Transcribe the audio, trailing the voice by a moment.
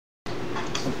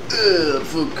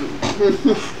Fuku.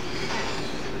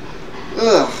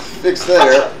 Ugh, fix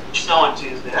that. Snow on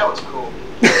Tuesday. That was cool.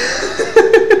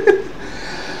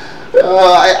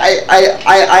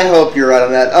 I hope you're right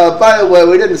on that. By the way,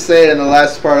 we didn't say it in the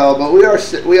last part at all, but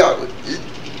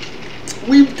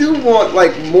we do want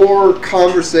like more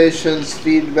conversations,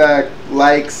 feedback,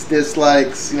 likes,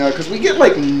 dislikes, because we get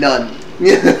like none.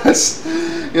 Yes,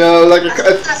 like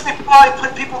because they probably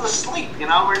put people to sleep.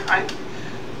 I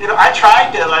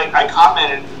tried to I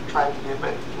commented and tried to do,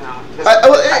 but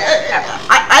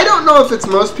I don't know if it's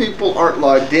most people aren't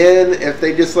logged in, if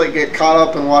they just like get caught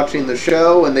up in watching the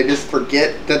show and they just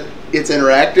forget that it's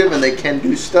interactive and they can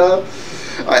do stuff.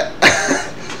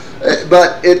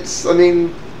 But it's,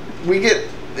 we get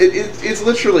it's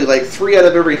literally like 3 out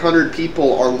of every 100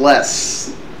 people or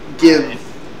less give.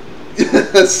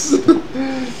 Yes.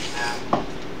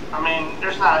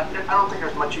 I don't think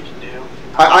there's much you can do.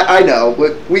 I know,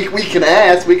 but we can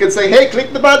ask. We can say, hey,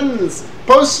 click the buttons,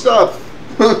 post stuff.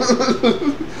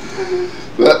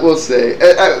 But we'll see.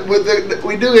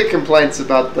 We do get complaints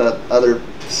about the other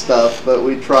stuff, but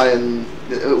we try and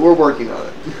we're working on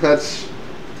it. That's.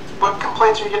 What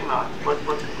complaints are you getting on? What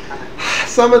kind of?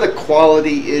 Some of the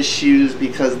quality issues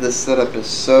because the setup is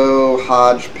so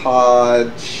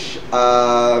hodgepodge.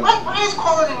 What is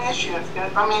quality an issue?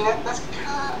 That's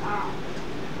kind of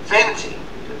vanity.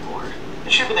 Good lord.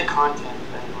 It should be the content.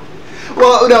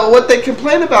 Well, no, what they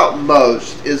complain about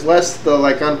most is less the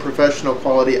unprofessional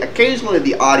quality. Occasionally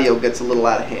the audio gets a little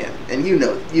out of hand. And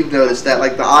you've noticed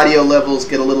that the audio levels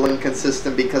get a little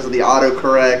inconsistent because of the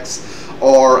autocorrects,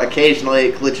 or occasionally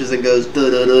it glitches and goes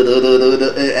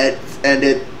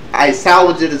and I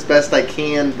salvage it as best I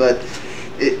can, but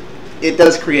it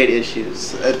does create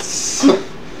issues. It's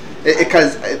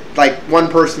because one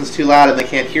person's too loud and they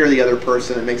can't hear the other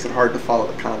person. It makes it hard to follow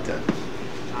the content.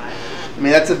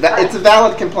 It's a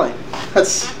valid complaint.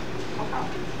 That's.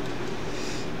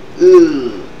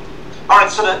 All right,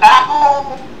 so the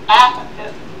Apple app.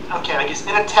 Okay, I guess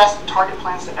in a test, Target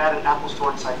plans to add an Apple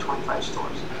Store inside 25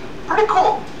 stores. Pretty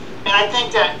cool. And I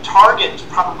think that Target is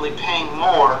probably paying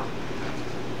more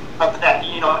of that.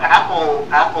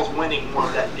 Apple's winning more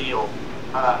of that deal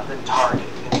than Target,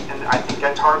 and I think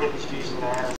that Target is using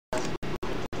that as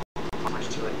much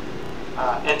to it,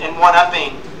 and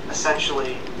one-upping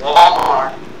essentially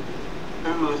Walmart,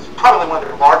 who's probably one of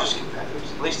their largest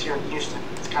competitors, at least here in Houston.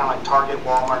 It's kind of like Target,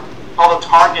 Walmart. Although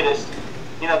Target is,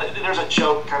 there's a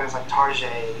joke kind of it's like Target.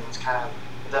 It's kind of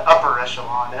the upper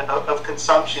echelon of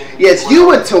consumption. Yes, you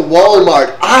went to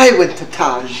Walmart. I went to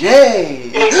Target.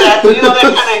 Exactly. That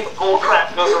kind of bull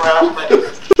crap goes around. But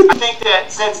I think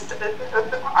that since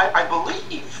I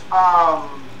believe,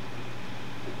 I'm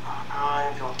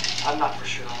not for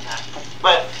sure on that,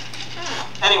 but.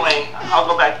 Anyway, I'll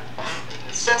go back.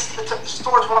 Since the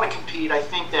stores want to compete, I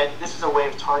think that this is a way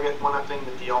of Target one-upping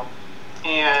the deal.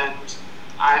 And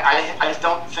I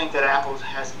don't think that Apple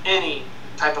has any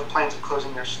type of plans of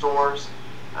closing their stores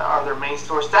or their main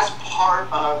stores. That's part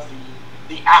of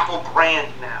the Apple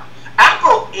brand now.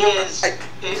 Apple is, and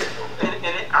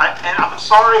I'm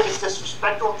sorry if it's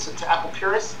disrespectful to Apple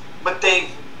purists, but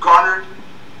they've garnered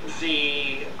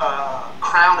the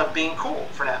crown of being cool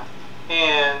for now.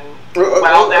 And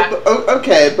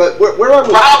okay, but where are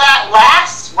we? While that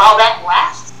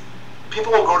lasts,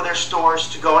 people will go to their stores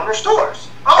to go in their stores.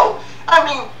 Oh,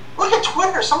 look at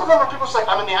Twitter. Some of them are people like,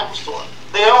 I'm in the Apple Store.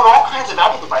 They own all kinds of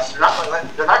Apple devices.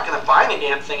 They're not going to buy any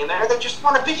damn thing in there. They just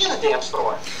want to be in the damn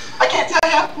store. I can't tell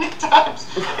you how many times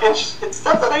it's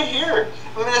stuff that I hear.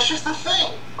 That's just the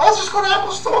thing. Oh, let's just go to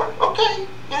Apple Store. Okay.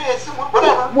 It's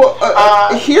whatever. Well,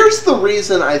 here's the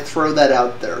reason I throw that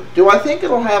out there. Do I think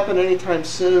it'll happen anytime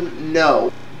soon?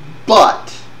 No.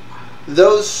 But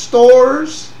those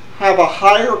stores have a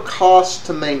higher cost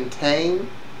to maintain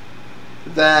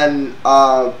than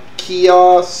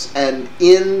kiosks and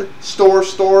in-store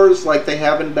stores like they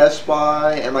have in Best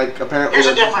Buy and apparently. Here's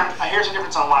a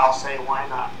difference on why I'll say why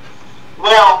not.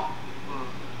 Well,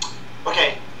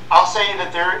 okay, I'll say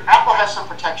that Apple has some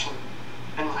protection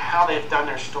in how they've done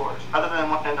their stores, other than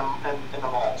in the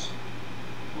malls.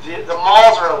 The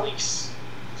malls are a lease,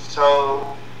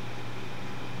 so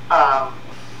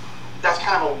that's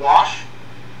kind of a wash.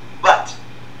 But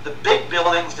the big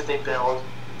buildings that they build,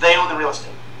 they own the real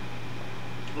estate.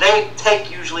 They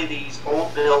take usually these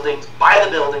old buildings, buy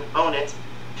the building, own it,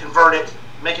 convert it,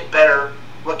 make it better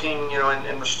looking,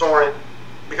 and restore it.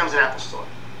 Becomes an Apple Store.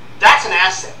 That's an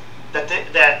asset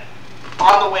that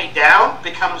on the way down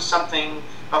becomes something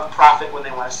of profit when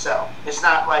they want to sell. It's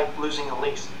not like losing a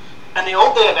lease. And the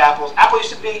old day of Apple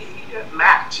used to be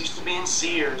Max, used to be in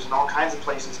Sears and all kinds of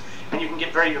places, and you can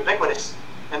get very ubiquitous.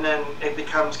 and then it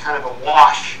becomes kind of a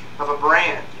wash of a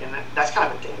brand, and that's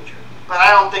kind of a danger. But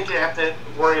I don't think you have to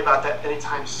worry about that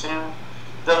anytime soon.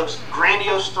 Those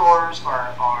grandiose stores are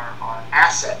an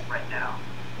asset right now,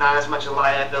 not as much a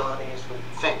liability as we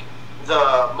think.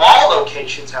 The mall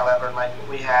locations, however, like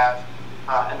we have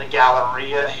in the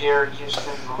Galleria here in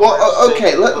Houston. Well,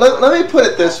 okay, let me put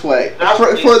it this way.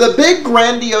 For the big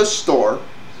grandiose store,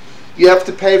 you have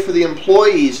to pay for the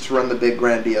employees to run the big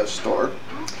grandiose store.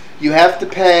 You have to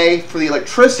pay for the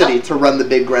electricity to run the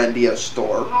big grandiose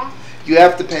store. You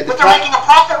have to pay the. But they're making a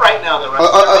profit right now, though.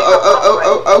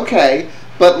 Okay,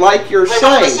 but like you're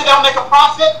saying, they don't make a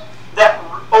profit. That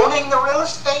owning the real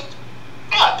estate,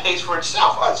 yeah, it pays for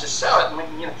itself. Oh, let's just sell it. I mean,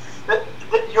 you know,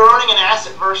 you're owning an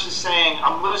asset versus saying,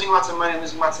 I'm losing lots of money. I'm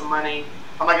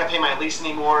not going to pay my lease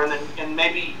anymore, and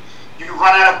maybe you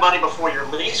run out of money before your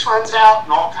lease runs out,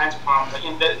 and all kinds of problems.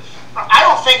 I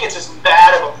don't think it's as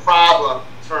bad of a problem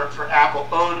for Apple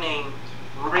owning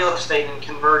real estate and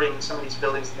converting some of these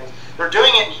buildings and things. They're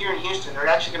doing it here in Houston. They're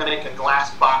actually going to make a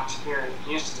glass box here in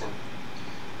Houston.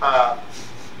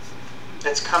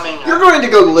 It's coming. You're going to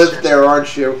go live there,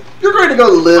 aren't you? You're going to go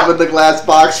live in the glass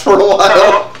box for a while.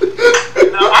 No,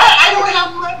 I don't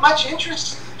have much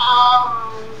interest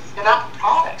in Apple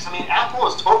products. I mean, Apple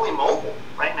is totally mobile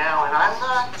right now, and I'm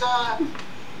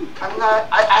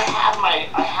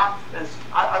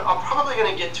probably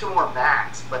going to get 2 more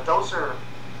Macs, but those are.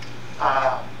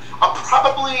 I'll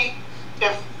probably,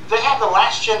 if they have the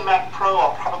last gen Mac Pro,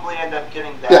 I'll probably end up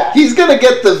getting that. Yeah, he's gonna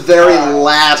get the very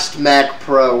last Mac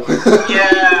Pro.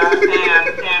 Yeah,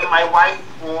 and my wife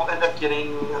will end up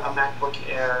getting a MacBook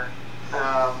Air,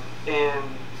 and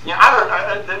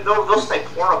yeah, they'll stay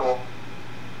portable,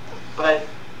 but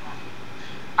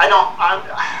I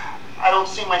don't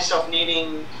see myself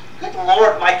needing. Good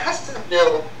Lord, my custom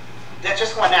build that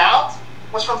just went out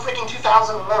was from freaking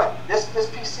 2001. This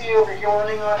PC over here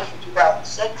running on is from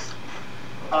 2006.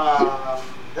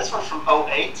 This one's from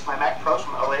 08. My Mac Pro's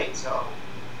from 08, so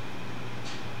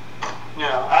you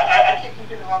know, I can't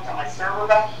keep it long on my server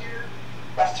back here.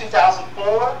 That's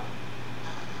 2004.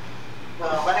 The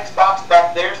Linux box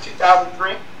back there is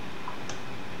 2003.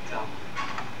 So,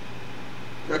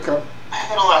 okay.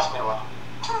 It'll last me a while.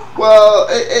 Well,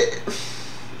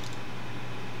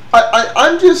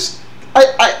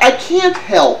 I can't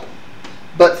help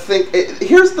but think.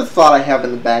 Here's the thought I have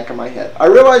in the back of my head. I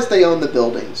realize they own the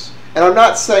buildings, and I'm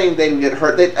not saying they'd get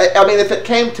hurt. I mean, if it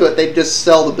came to it, they'd just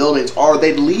sell the buildings, or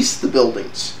they'd lease the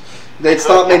buildings. They'd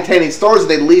stop maintaining stores,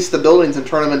 they'd lease the buildings and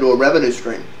turn them into a revenue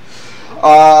stream.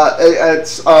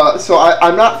 So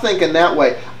I'm not thinking that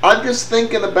way. I'm just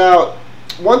thinking about,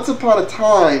 once upon a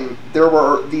time, there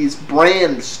were these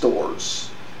brand stores.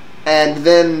 And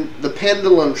then the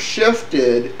pendulum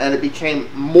shifted, and it became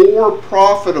more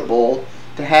profitable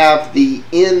to have the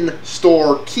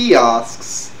in-store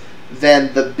kiosks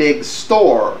than the big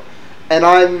store. And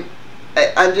I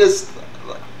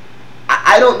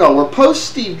don't know. We're post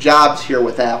Steve Jobs here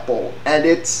with Apple, and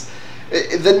it's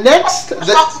the next.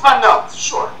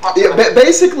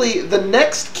 Basically, the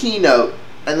next keynote,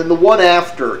 and then the one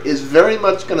after, is very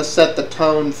much going to set the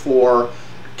tone for,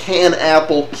 can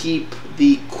Apple keep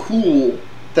the cool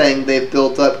thing they've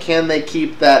built up? Can they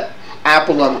keep that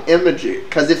Apple image?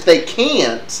 Because if they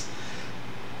can't,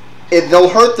 they'll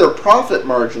hurt their profit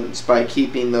margins by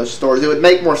keeping those stores. It would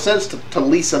make more sense to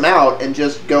lease them out and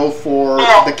just go for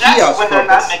the kiosk. When they're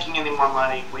not making any more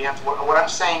money, we have to. What I'm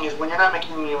saying is, when you're not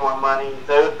making any more money,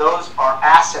 those are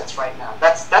assets right now.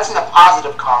 That's in the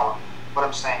positive column. What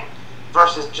I'm saying,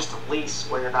 versus just a lease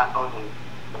where you're not owning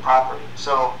the property.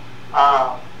 So.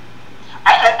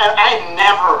 I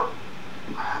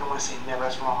don't want to say never,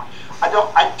 that's wrong. I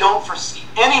don't foresee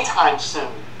anytime soon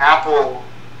Apple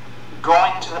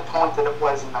going to the point that it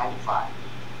was in '95.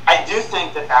 I do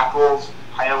think that Apple's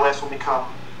iOS will become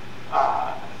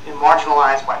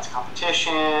marginalized by its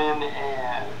competition,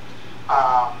 and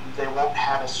they won't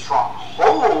have a strong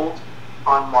hold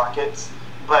on markets.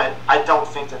 But I don't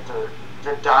think that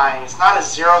they're dying. It's not a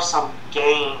zero-sum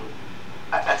game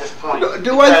at this point.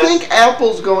 Do I think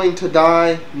Apple's going to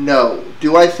die? No.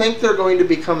 Do I think they're going to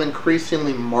become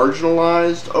increasingly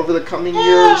marginalized over the coming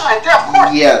years? Yeah, of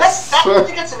course. Yes. I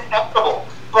think it's inevitable.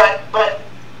 But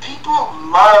people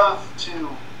love to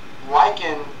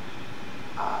liken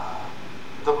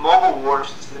the mobile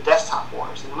wars to the desktop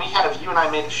wars. And you and I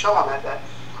made a show on that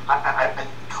I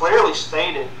clearly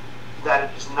stated that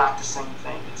it is not the same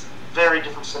thing. It's a very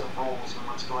different set of rules in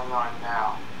what's going on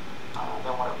now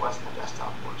than what it was in the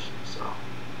desktop wars. So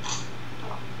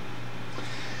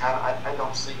I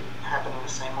don't see it happening the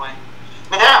same way.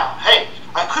 But now, hey,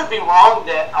 I could be wrong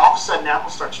that all of a sudden Apple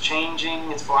starts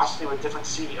changing its philosophy with different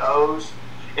CEOs.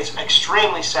 It's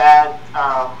extremely sad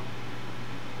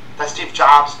that Steve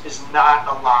Jobs is not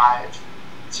alive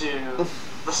to,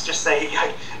 let's just say,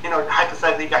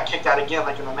 hypothetically got kicked out again,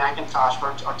 like in the Macintosh,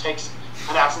 or takes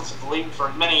an absence of leave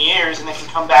for many years, and then can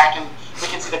come back, and we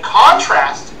can see the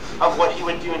contrast of what he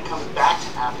would do and coming back to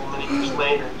Apple many years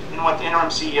later, and what the interim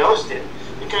CEOs did.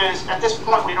 Because at this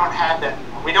point, we don't have that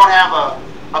anymore. We don't have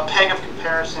a peg of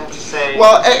comparison to say.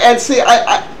 Well, and see,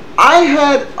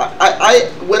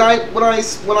 when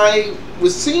I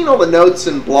was seeing all the notes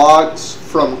and blogs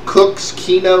from Cook's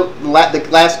keynote, the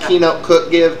last keynote Cook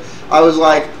gave, I was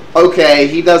like, okay,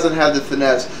 he doesn't have the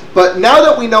finesse. But now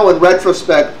that we know in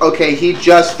retrospect, okay, he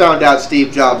just found out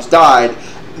Steve Jobs died,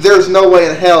 there's no way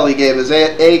in hell he gave his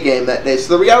A game that day.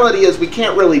 So the reality is we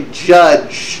can't really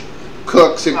judge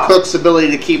Cook's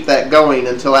ability to keep that going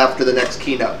until after the next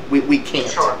keynote. We can't.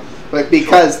 Sure. But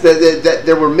because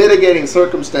there were mitigating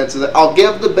circumstances. I'll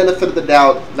give the benefit of the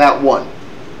doubt that one.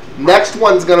 Next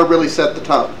one's going to really set the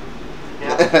tone.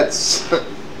 Yeah.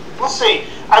 We'll see.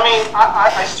 I mean,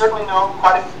 I certainly know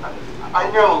I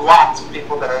know lots of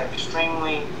people that are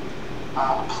extremely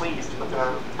pleased with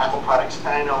their Apple products, and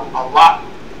I know a lot.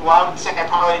 Well, I would say I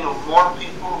probably know more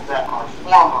people that are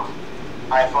former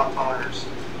iPhone owners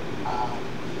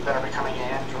that are becoming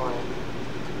Android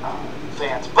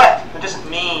fans. But it doesn't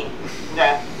mean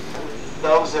that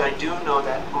those that I do know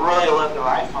that really love their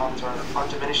iPhones are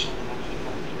diminishing in any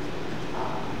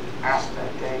aspect.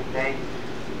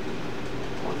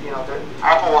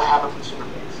 Apple will have a consumer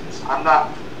base.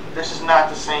 This is not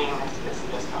the same as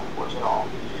the desktop ports at all.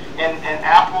 And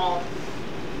Apple,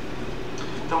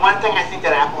 the one thing I think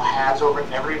that Apple has over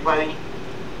everybody,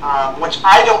 which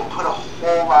I don't put a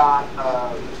whole lot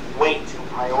of weight and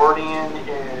priority in,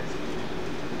 is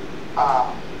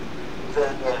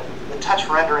the touch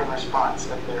rendering response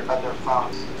of their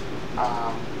phones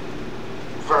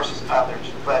versus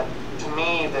others. But to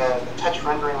me, the touch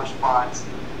rendering response,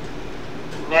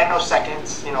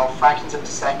 nanoseconds, fractions of a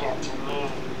second, to me,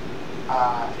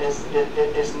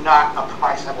 is not a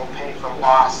price I will pay for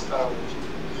loss of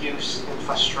use and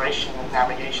frustration and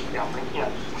navigation.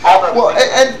 All the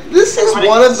and this is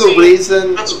one of the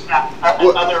reasons.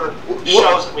 Other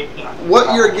shows that we've done.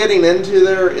 What you're getting into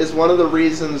there is one of the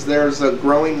reasons there's a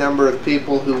growing number of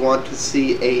people who want to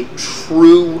see a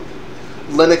true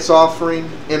Linux offering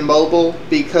in mobile,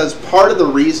 because part of the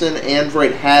reason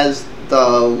Android has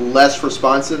the less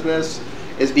responsiveness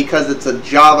is because it's a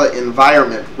Java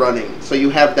environment running, so you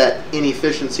have that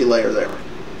inefficiency layer there.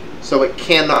 So it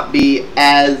cannot be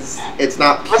it's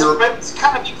not pure. Let's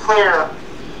kind of be clear.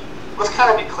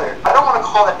 I don't want to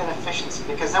call that inefficiency,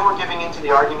 because then we're giving into the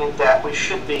argument that we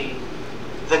should be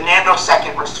the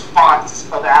nanosecond response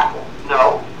of Apple.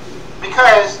 No,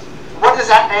 because what does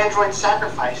that Android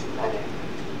sacrifice in that end?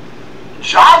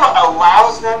 Java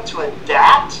allows them to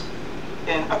adapt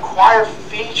and acquire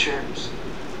features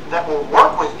that will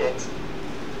work with it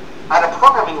at a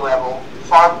programming level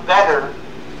far better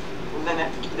than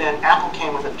Apple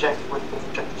can with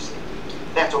Objective-C.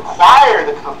 They have to acquire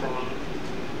the company,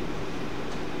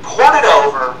 port it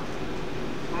over,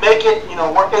 make it,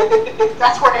 work.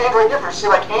 That's where Android differs. See,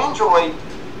 like Android,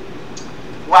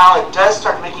 while it does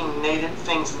start making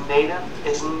things native,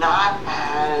 is not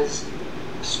as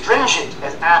stringent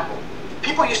as Apple.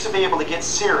 People used to be able to get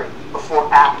Siri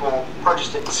before Apple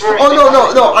purchased it. Siri,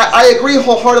 no. I agree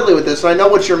wholeheartedly with this. I know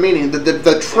what you're meaning.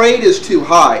 The trade is too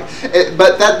high,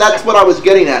 but that's what I was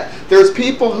getting at. There's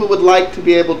people who would like to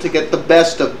be able to get the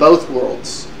best of both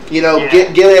worlds.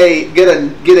 Get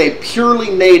a purely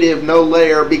native, no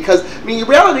layer. Because the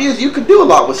reality is you can do a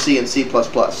lot with C and C++.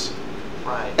 Right.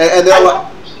 And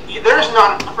there's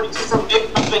not some big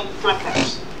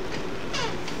QNX.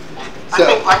 I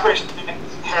think BlackBerry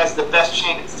has the best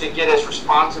chance to get as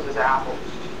responsive as Apple.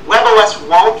 WebOS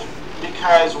won't,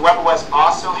 because WebOS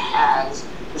also has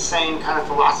the same kind of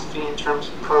philosophy in terms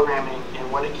of programming and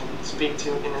what it can speak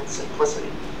to in its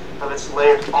simplicity of its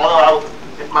layers. Although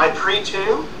my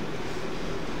pre-2,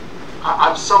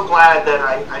 I'm so glad that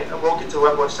I will get to the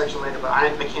WebOS section later, but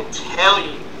I can't tell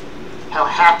you how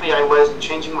happy I was in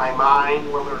changing my mind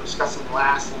when we were discussing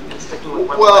last and sticking with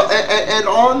WebOS. Well, and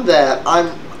on that,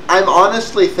 I'm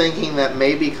honestly thinking that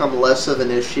may become less of an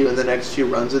issue in the next few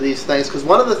runs of these things, because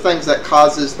one of the things that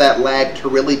causes that lag to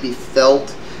really be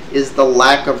felt is the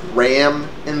lack of RAM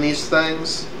in these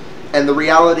things. And the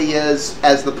reality is,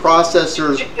 as the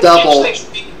processors double...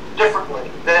 differently.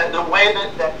 The way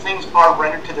that things are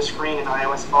rendered to the screen in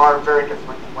iOS are very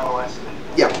different than WebOS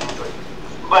and Android.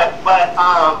 But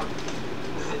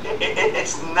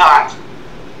it's not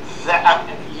that...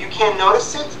 You can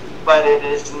notice it, but it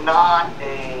is not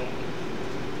a...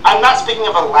 I'm not speaking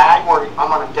of a lag where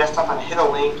I'm on a desktop and I hit a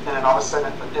link and then all of a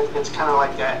sudden it's kind of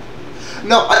like that.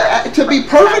 No, to be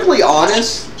perfectly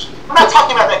honest... I'm not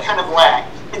talking about that kind of lag.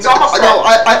 It's almost like... No,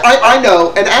 I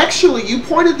know. And actually, you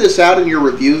pointed this out in your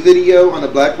review video on the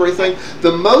BlackBerry thing.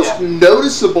 The most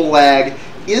noticeable lag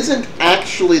isn't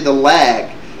actually the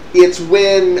lag. It's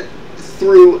when,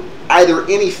 through either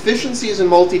inefficiencies in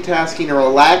multitasking or a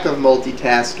lack of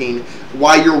multitasking,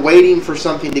 while you're waiting for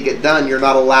something to get done, you're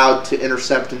not allowed to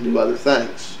intercept and do other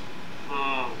things.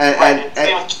 And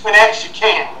QNX you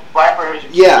can. BlackBerry you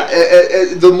can. Yeah,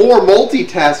 the more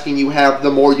multitasking you have,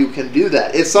 the more you can do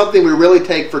that. It's something we really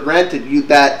take for granted.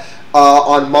 That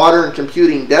on modern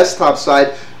computing desktop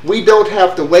side, we don't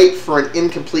have to wait for an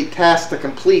incomplete task to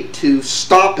complete to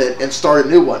stop it and start a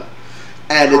new one.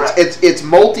 And it's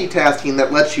multitasking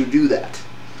that lets you do that.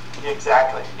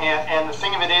 Exactly. And the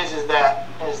thing of it is that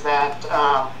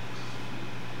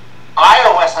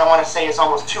iOS, I want to say, is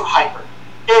almost too hyper.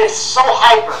 It is so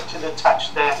hyper to the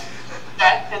touch that's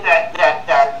what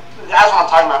I'm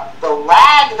talking about. The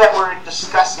lag that we're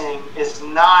discussing is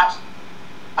not...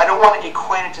 I don't want to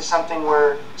equate it to something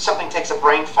where something takes a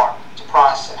brain fart to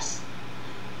process.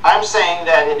 I'm saying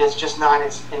that it is just not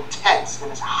as intense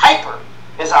and as hyper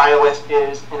as iOS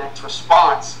is in its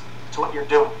response to what you're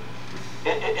doing.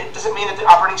 It doesn't mean that the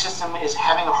operating system is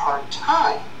having a hard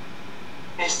time.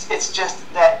 It's just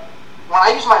that when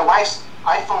I use my wife's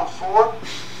iPhone 4,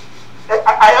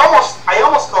 I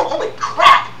almost go, holy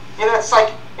crap! You know, it's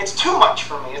like, it's too much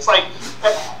for me. It's like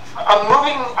I'm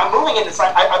moving, and it's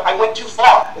like I went too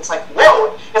far. It's like,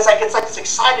 whoa! It's like this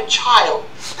excited child.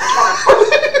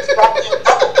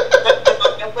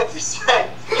 Like you said,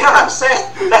 you know what I'm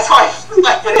saying? That's how I feel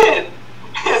like it is.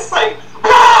 It's like,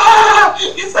 ah!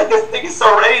 It's like this thing is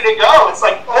so ready to go. It's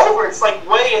like over. It's like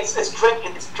it's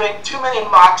drank too many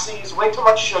Moxies, way too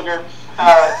much sugar,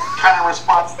 kind of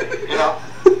response to it, you know.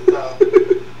 So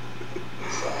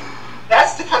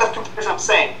that's the kind of comparison I'm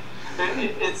saying.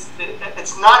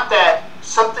 It's not that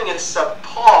something is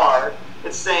subpar.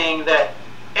 It's saying that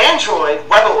Android,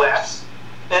 WebOS,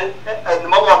 and the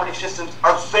mobile operating systems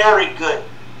are very good.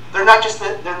 They're not just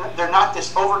they're not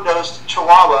this overdosed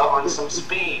chihuahua on some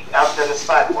speed out there on the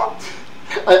sidewalk.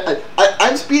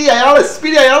 I'm Speedy Ayala,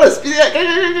 Speedy Ayala, Speedy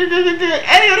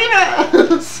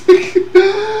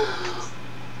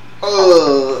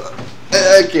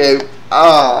okay.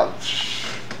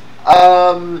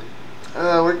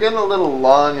 We're getting a little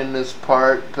long in this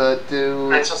part, but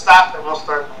Alright, so stop and we'll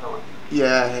start another one.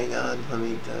 Yeah, hang on.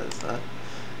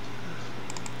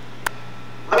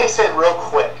 Let me say it real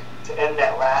quick to end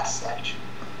that last section,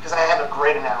 because I have a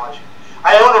great analogy.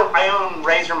 I own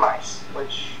Razer mice,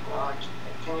 which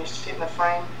can you see it in the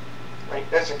frame? Right,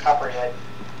 there's a copperhead.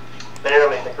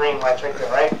 Barely, the green light's right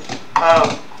there, right?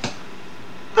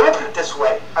 Let me put it this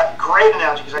way. A great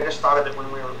analogy, because I just thought of it when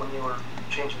you were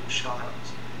changing the show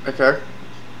notes. Okay.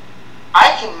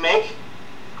 I can make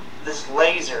this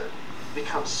laser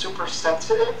become super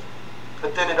sensitive,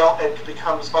 but then it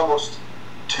becomes almost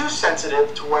too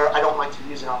sensitive to where I don't like to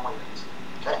use it on Windows.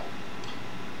 Okay.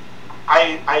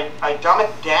 I dumb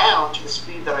it down to the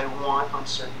speed that I want on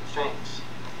certain things.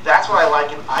 That's what I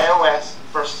like in iOS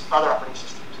versus other operating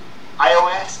systems.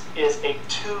 iOS is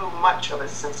too much of a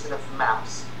sensitive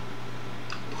mouse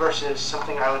versus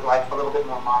something I would like a little bit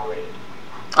more moderated.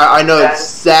 I know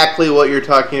exactly what you're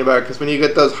talking about, because when you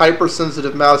get those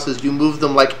hypersensitive mouses, you move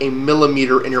them like a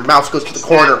millimeter and your mouse goes to the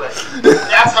corner.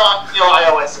 That's how I feel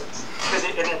iOS is,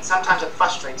 because sometimes it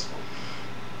frustrates me.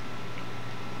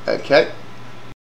 Okay.